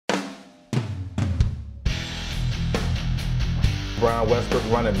Brian Westbrook,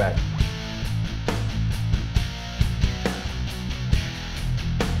 running back.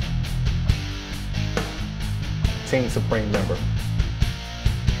 Team Supreme member.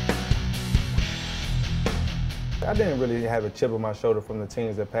 I didn't really have a chip on my shoulder from the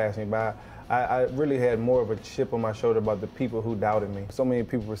teams that passed me by. I really had more of a chip on my shoulder about the people who doubted me. So many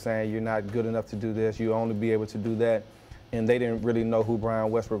people were saying, you're not good enough to do this, you only be able to do that. And they didn't really know who Brian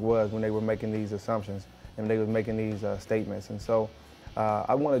Westbrook was when they were making these assumptions and they were making these statements. And so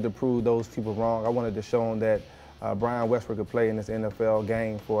I wanted to prove those people wrong. I wanted to show them that Brian Westbrook could play in this NFL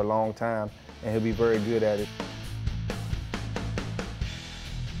game for a long time and he'll be very good at it.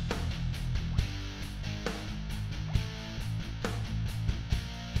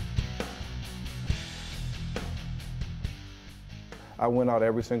 I went out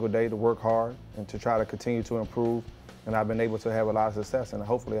every single day to work hard and to try to continue to improve, and I've been able to have a lot of success, and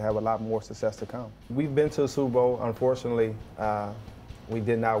hopefully have a lot more success to come. We've been to the Super Bowl. Unfortunately, we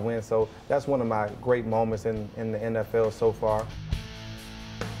did not win, so that's one of my great moments in the NFL so far.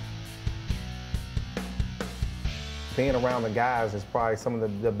 Being around the guys is probably some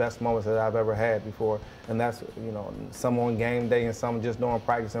of the best moments that I've ever had before, and that's, you know, some on game day and some just during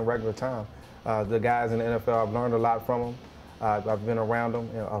practice and regular time. The guys in the NFL, I've learned a lot from them. I've been around them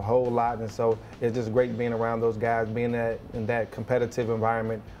a whole lot, and so it's just great being around those guys, being in that competitive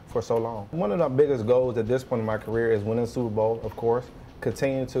environment for so long. One of the biggest goals at this point in my career is winning the Super Bowl, of course,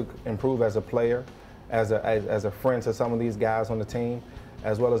 continue to improve as a player, as a friend to some of these guys on the team,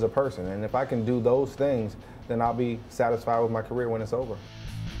 as well as a person. And if I can do those things, then I'll be satisfied with my career when it's over.